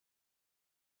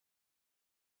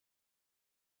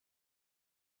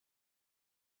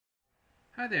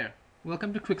Hi there,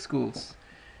 welcome to QuickSchools.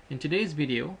 In today's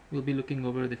video, we'll be looking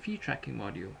over the fee tracking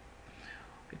module.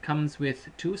 It comes with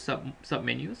two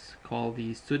sub-menus called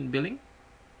the student billing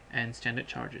and standard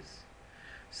charges.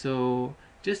 So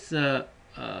just a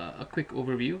quick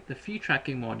overview. The fee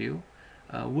tracking module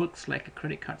works like a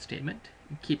credit card statement.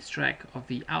 It keeps track of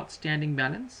the outstanding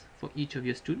balance for each of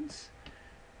your students.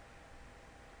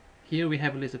 Here we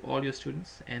have a list of all your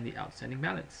students and the outstanding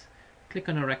balance. Click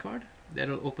on a record.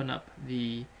 That'll open up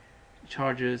the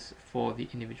charges for the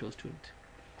individual student.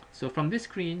 So from this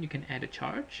screen you can add a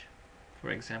charge, for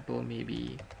example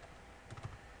maybe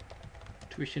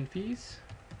tuition fees.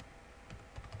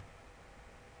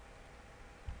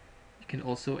 You can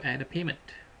also add a payment.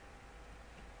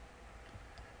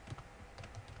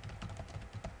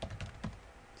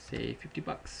 Say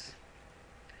 $50.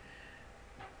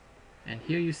 And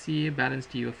here you see a balance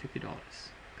due of $50.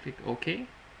 Click OK.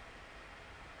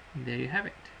 And there you have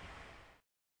it.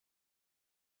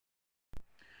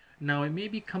 Now it may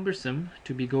be cumbersome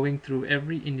to be going through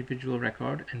every individual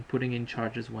record and putting in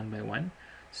charges one by one.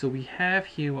 So we have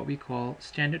here what we call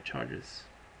standard charges.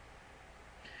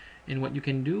 And what you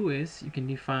can do is you can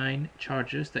define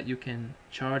charges that you can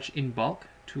charge in bulk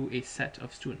to a set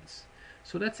of students.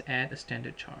 So let's add a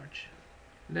standard charge.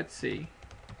 Let's say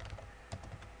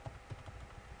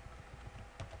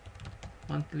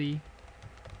monthly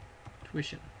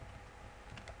tuition.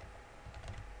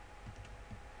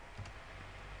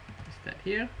 That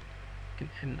here, you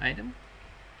can add an item,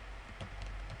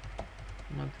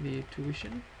 monthly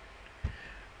tuition.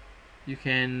 You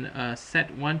can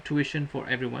set one tuition for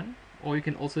everyone, or you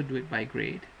can also do it by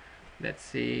grade. Let's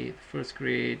say the first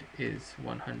grade is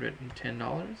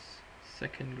 $110,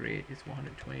 second grade is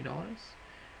 $120. You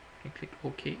can click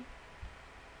OK,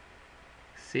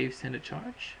 save standard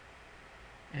charge,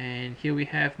 and here we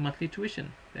have monthly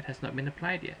tuition that has not been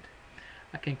applied yet.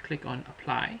 I can click on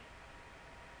apply,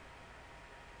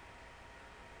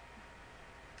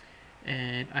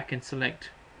 and I can select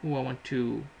who I want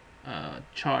to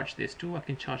charge this to. I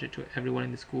can charge it to everyone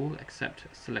in the school except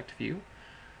a select few.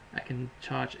 I can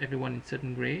charge everyone in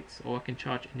certain grades, or I can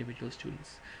charge individual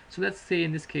students. So let's say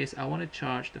in this case I want to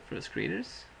charge the first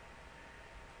graders,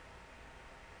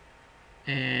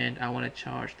 and I want to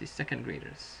charge the second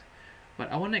graders,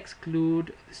 but I want to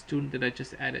exclude the student that I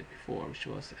just added before, which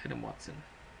was Adam Watson.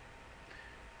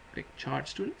 Click charge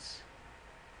students.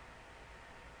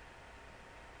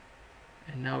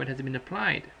 And now it has been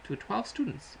applied to 12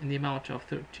 students in the amount of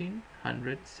 $1,370.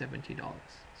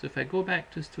 So if I go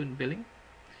back to student billing,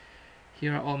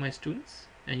 here are all my students,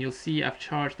 and you'll see I've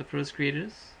charged the first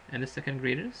graders and the second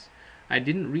graders. I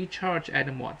didn't recharge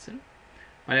Adam Watson,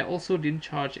 but I also didn't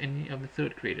charge any of the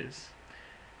third graders.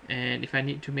 And if I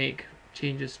need to make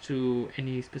changes to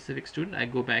any specific student, I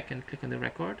go back and click on the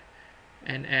record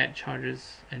and add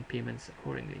charges and payments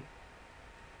accordingly.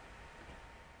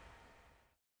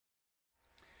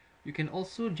 You can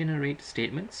also generate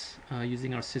statements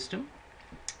using our system.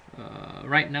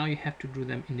 Right now you have to do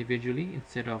them individually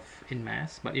instead of in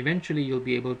mass, but eventually you'll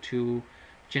be able to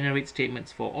generate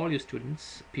statements for all your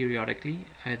students periodically,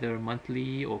 either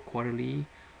monthly or quarterly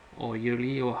or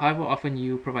yearly, or however often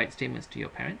you provide statements to your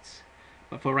parents.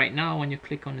 But for right now, when you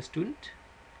click on a student,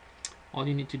 all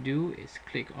you need to do is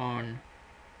click on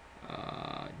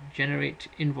generate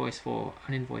invoice for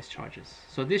uninvoiced charges.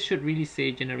 So this should really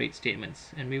say generate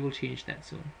statements, and we will change that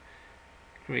soon.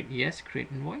 Create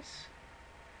invoice,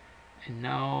 and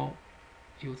now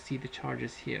you'll see the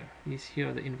charges here. Here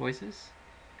are the invoices.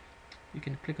 You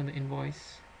can click on the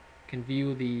invoice, you can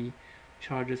view the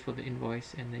charges for the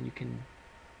invoice, and then you can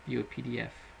view a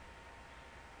PDF.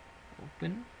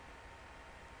 Open,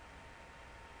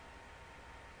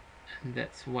 and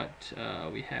that's what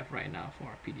we have right now for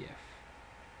our PDF.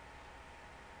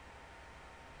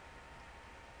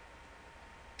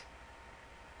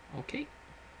 Okay.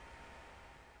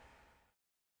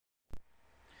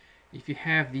 If you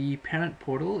have the parent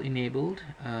portal enabled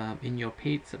in your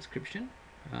paid subscription,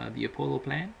 the Apollo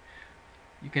plan,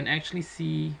 you can actually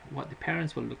see what the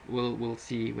parents will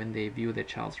see when they view their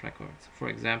child's records. For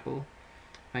example,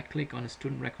 if I click on a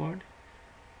student record,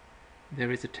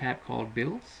 there is a tab called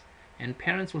Bills, and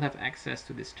parents will have access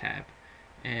to this tab,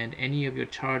 and any of your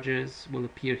charges will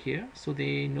appear here, so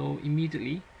they know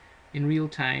immediately in real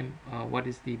time what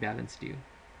is the balance due.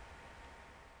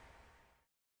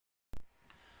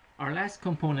 Our last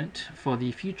component for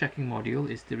the fee tracking module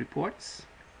is the reports.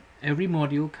 Every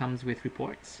module comes with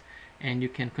reports, and you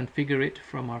can configure it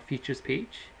from our features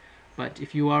page. But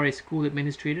if you are a school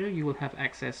administrator, you will have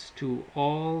access to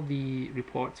all the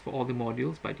reports for all the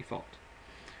modules by default.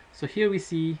 So here we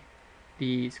see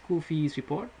the school fees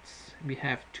reports. We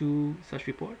have two such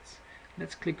reports.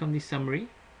 Let's click on the summary.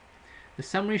 The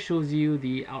summary shows you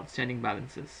the outstanding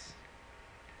balances.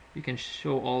 You can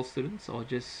show all students or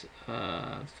just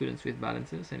students with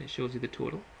balances, and it shows you the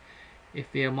total. If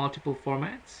there are multiple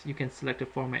formats, you can select a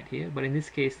format here, but in this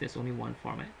case there's only one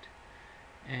format.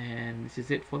 And this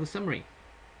is it for the summary.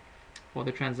 For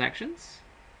the transactions,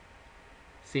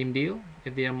 same deal.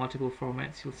 If there are multiple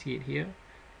formats, you'll see it here.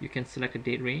 You can select a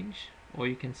date range, or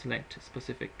you can select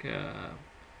specific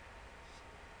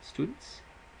students.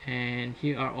 And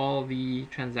here are all the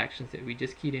transactions that we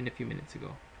just keyed in a few minutes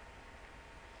ago.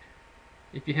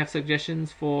 If you have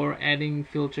suggestions for adding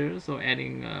filters or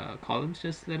adding columns,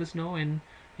 just let us know, and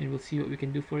we'll see what we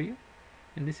can do for you.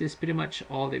 And this is pretty much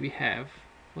all that we have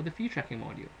for the fee tracking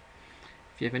module.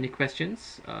 If you have any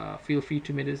questions, feel free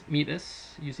to meet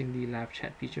us using the live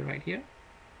chat feature right here,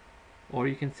 or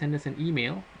you can send us an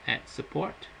email at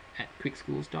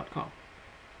support@quickschools.com.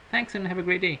 Thanks and have a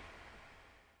great day.